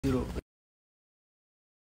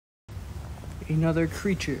Another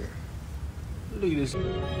creature. Look at this.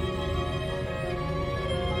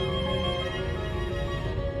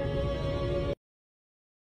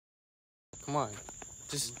 Come on,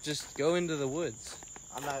 just go into the woods.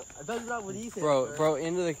 I'm not. That's not what he said, bro.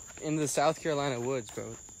 Into the South Carolina woods, bro.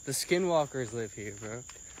 The Skinwalkers live here, bro.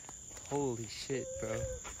 Holy shit, bro.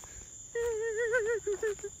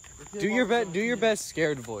 Do your best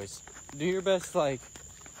scared voice. Do your best like.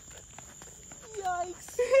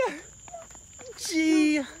 Yikes!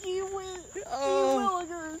 Gee.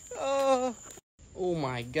 Oh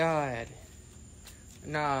my god.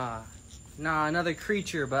 Nah, another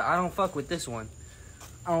creature, but I don't fuck with this one.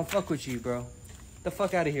 I don't fuck with you, bro. The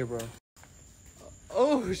fuck out of here, bro.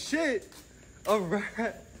 Oh shit! A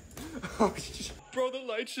rat. Oh shit. Bro, the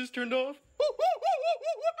lights just turned off.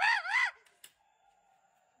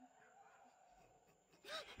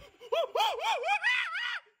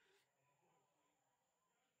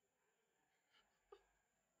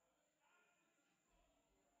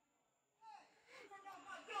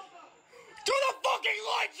 Turn the fucking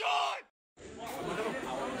lights on!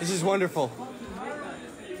 This is wonderful.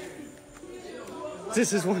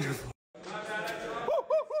 This is wonderful.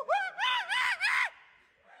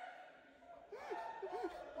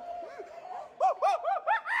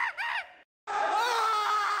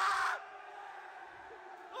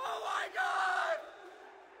 Oh my god!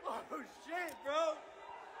 Oh shit, bro!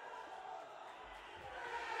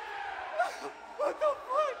 What the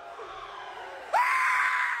fuck?